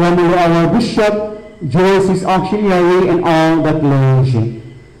Pope, Romeo our Bishop, Joyce his auxiliary, and all the clergy.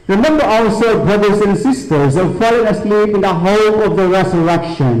 Remember also, brothers and sisters, who have fallen asleep in the hope of the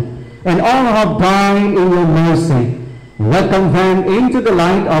resurrection, and all who have died in your mercy. Welcome them into the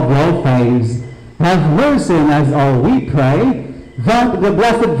light of your face. Have mercy on us all, we pray, that the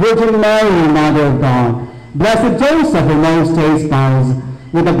Blessed Virgin Mary, Mother of God, Blessed Joseph, her most chaste spouse,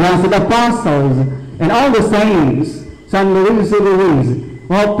 with the blessed apostles, and all the saints, San Luis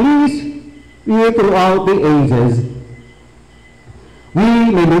who have pleased you throughout the ages,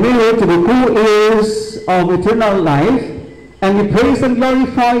 we may be made to the cool ears of eternal life, and we praise and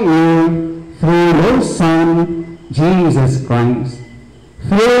glorify you through your Son, Jesus Christ.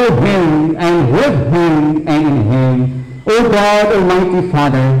 Through him, and with him, and in him, O God, Almighty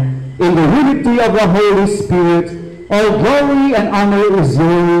Father, in the unity of the Holy Spirit, all glory and honor is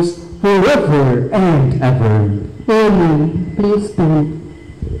yours forever and ever. Amen. Please stand.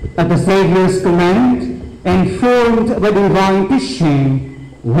 At the Savior's command, and formed by divine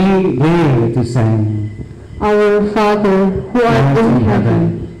teaching, we dare to sing. Our Father, who art in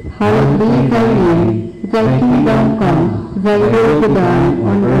heaven, hallowed be thy name. Thy kingdom come, thy will be done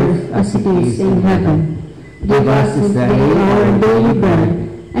on earth as it is in heaven. Give us this day our daily bread,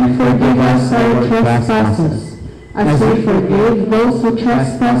 and forgive us our trespasses, as we forgive those who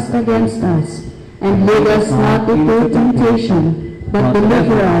trespass against us. And lead us not into temptation, but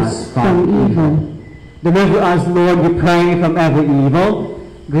deliver us from evil. Deliver us, Lord, we pray, from every evil.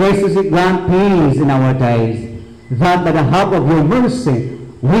 Graciously grant peace in our days, that by the help of your mercy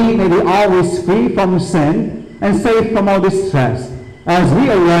we may be always free from sin and safe from all distress, as we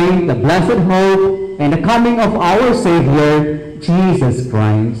await the blessed hope and the coming of our Savior, Jesus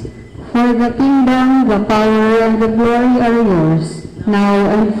Christ. For the kingdom, the power, and the glory are yours, now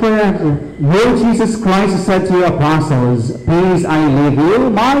and forever. Lord Jesus Christ said to your apostles, Peace I leave you,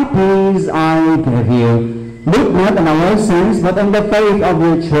 my peace I give you. Look not on our sins, but on the faith of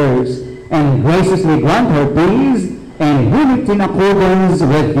your church, and graciously grant her peace and unity in accordance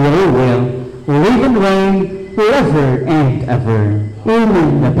with your will, live and reign forever and ever.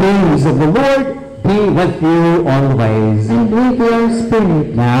 Amen. The peace of the Lord be with you always. And with your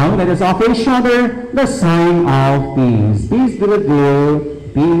spirit. Now let us offer each other the sign of peace. Peace be with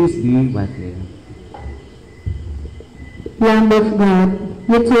you. Peace be with you. Lamb of God,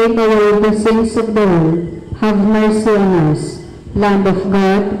 you take away the sins of the world. Have mercy on us. Lamb of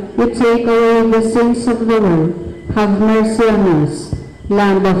God, you take away the sins of the world. Have mercy on us.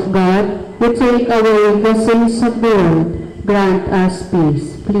 Lamb of God, you take away the sins of the world. Grant us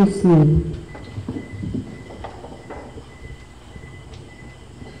peace. Please kneel.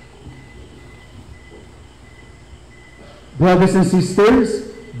 Brothers and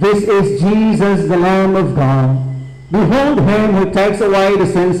sisters, this is Jesus, the Lamb of God. Behold him who takes away the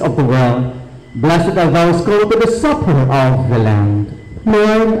sins of the world. Blessed are those called to the supper of the Lamb.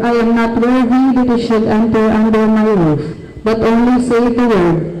 Lord, I am not worthy that you should enter under my roof, but only say the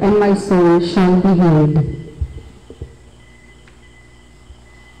word, and my soul shall be healed.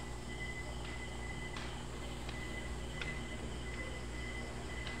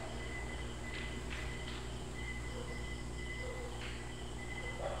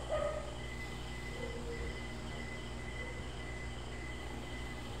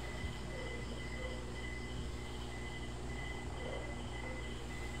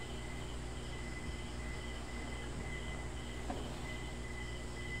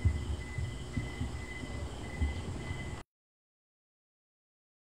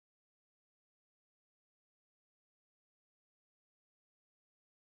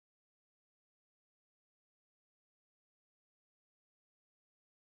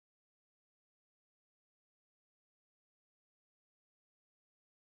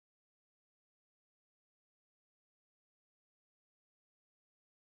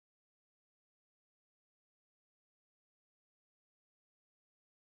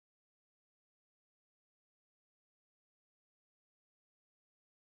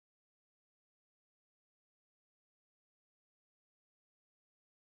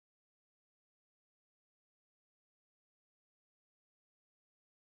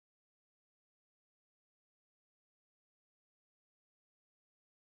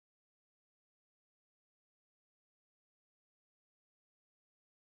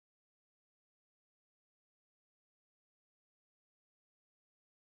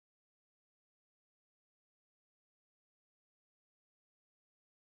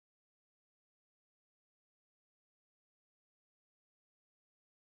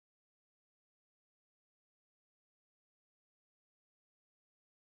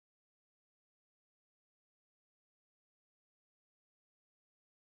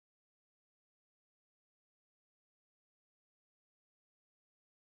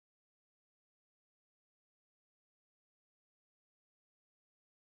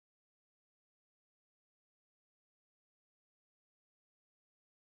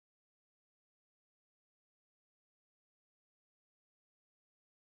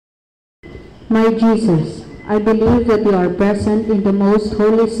 My Jesus, I believe that you are present in the most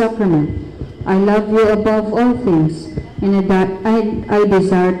holy sacrament. I love you above all things, and I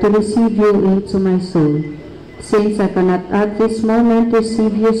desire to receive you into my soul. Since I cannot at this moment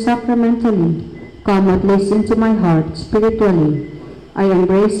receive you sacramentally, come at least into my heart spiritually. I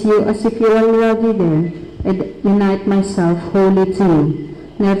embrace you as if you are already there, and unite myself wholly to you.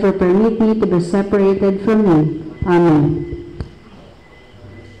 Never permit me to be separated from you. Amen.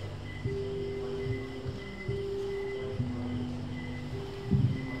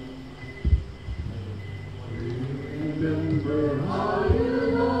 Remember how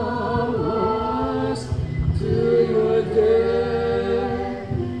you love us to your death,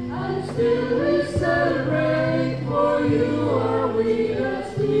 and still we celebrate, for you are with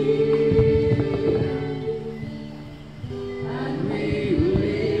us here. And we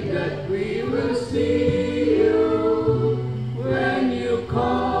believe that we will see you when you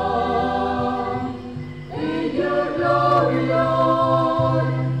come in your glory, Lord.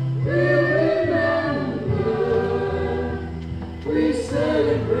 We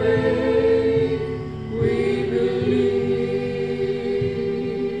celebrate, we believe.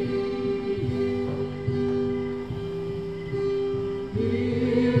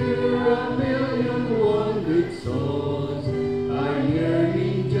 Here a million wounded souls are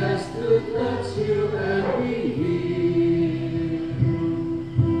yearning just to touch you and be healed.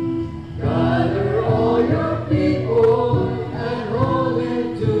 Gather all your people and hold them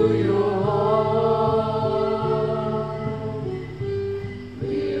to your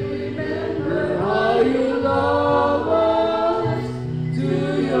you love us to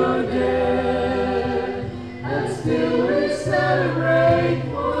your death, and still we celebrate,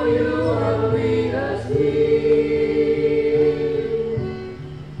 for you are with us here.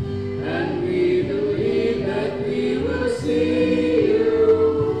 And we believe that we will see you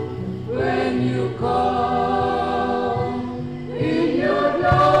when you come in your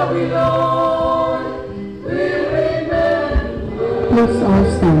glory, Lord. We remember. Please all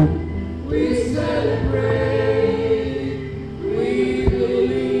stand. We celebrate, we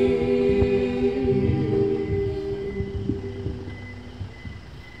believe.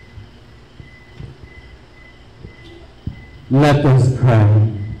 Let us pray.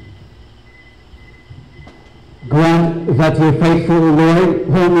 Grant that your faithful Lord,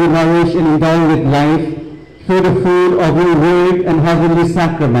 whom you nourish and endow with life through the food of your word and heavenly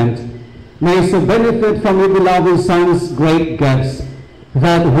sacrament, may so benefit from your beloved Son's great gifts,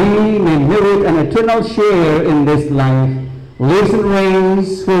 that we may merit an eternal share in this life, lives and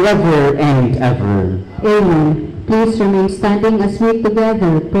reigns forever and ever. Amen. Please remain standing as we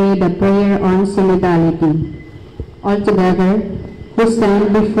together pray the prayer on synodality. Altogether, we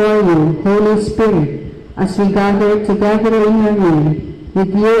stand before you, Holy Spirit, as we gather together in your name,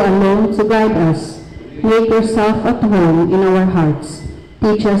 with you alone to guide us. Make yourself at home in our hearts.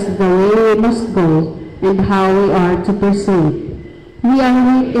 Teach us the way we must go and how we are to pursue. We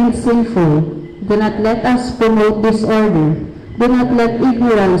are weak and sinful. Do not let us promote disorder. Do not let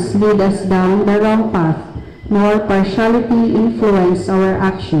ignorance lead us down the wrong path, nor partiality influence our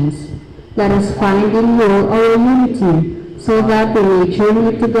actions. Let us find in you our unity, so that we may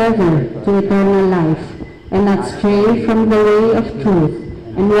journey together to eternal life, and not stray from the way of truth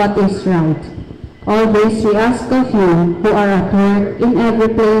and what is right. All this we ask of you, who are at work in every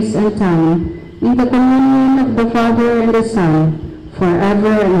place and time, in the communion of the Father and the Son,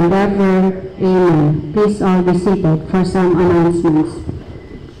 forever and ever. Amen. Please all be seated for some announcements.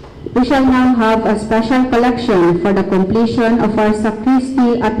 We shall now have a special collection for the completion of our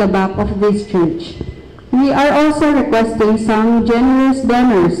sacristy at the back of this church. We are also requesting some generous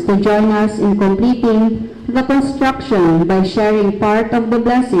donors to join us in completing the construction by sharing part of the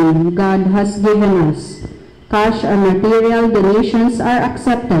blessing God has given us. Cash or material donations are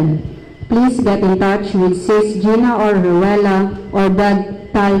accepted. Please get in touch with Sis Gina or Ruela or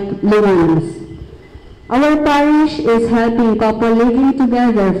Brad Tyke Lumanas. Our parish is helping couple living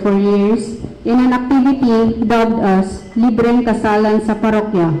together for years in an activity dubbed as Libreng Kasalan sa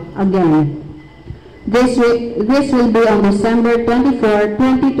Parokya again. This will be on December 24,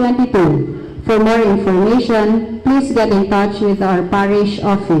 2022. For more information, please get in touch with our parish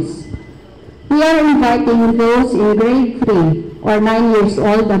office. We are inviting those in grade 3 or 9 years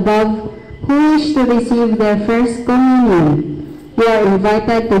old above who wish to receive their first communion. You are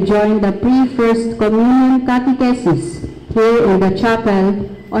invited to join the pre-first communion catechesis here in the chapel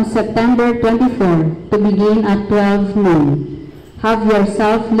on September 24 to begin at 12 noon. Have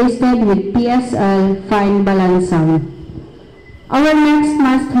yourself listed with PSL Fine Balansang. Our next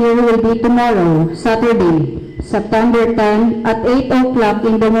Mass here will be tomorrow, Saturday, September 10 at 8 o'clock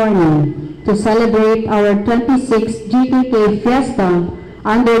in the morning to celebrate our 26th GKK Fiesta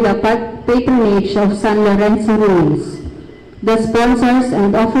under the patronage of San Lorenzo Ruiz. The sponsors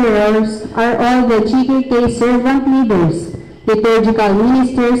and offerers are all the GKK servant leaders, liturgical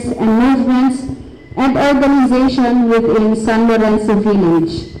ministers, and movements and organizations within San Lorenzo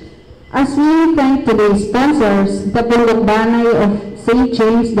Village. As we thank today's sponsors, the Pundok Banay of St.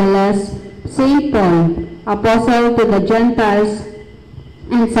 James the Less, St. Paul, Apostle to the Gentiles,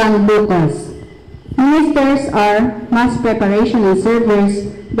 and San Lucas. Ministers are Mass Preparation and Service,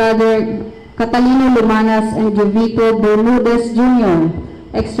 Brother Catalino Lumanas and Jovito Bermudez Jr.,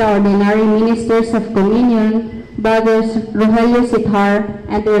 Extraordinary Ministers of Communion, Brothers Rogelio Sithar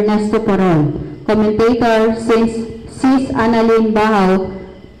and Ernesto Coron, Commentator Sis Annalyn Bahal,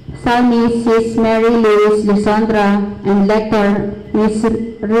 Psalmist Sis Mary Louise Lisandra, and Lector Ms.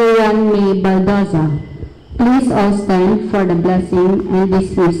 Rian May Baldoza. Please all stand for the blessing and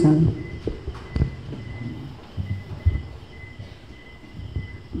dismissal.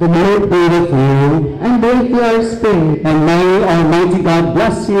 The Lord be with you, And with your spirit. and may Almighty God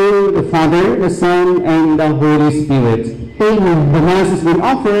bless you, the Father, the Son, and the Holy Spirit. Amen. The Mass has been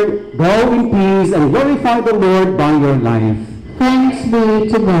offered. Go in peace and glorify the Lord by your life. Thanks be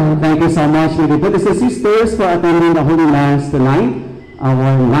to God. Thank you so much, my brothers and sisters, for attending the Holy Mass tonight,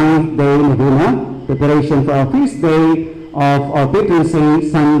 our 9th day novena, preparation for our feast day of our patron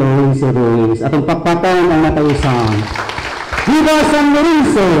saint, San Lorenzo Ruiz. Atong pakpatan ang natayusan. Viva San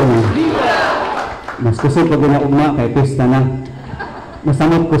Lorenzo! Viva! Mas kusog pag ginaugma kay pista na.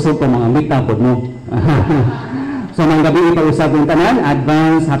 Masamot kusog pa mga mita po mo. So, mga gabi ipag-usap yung tanan.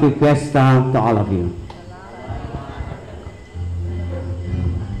 Advance Happy Fiesta to all of you.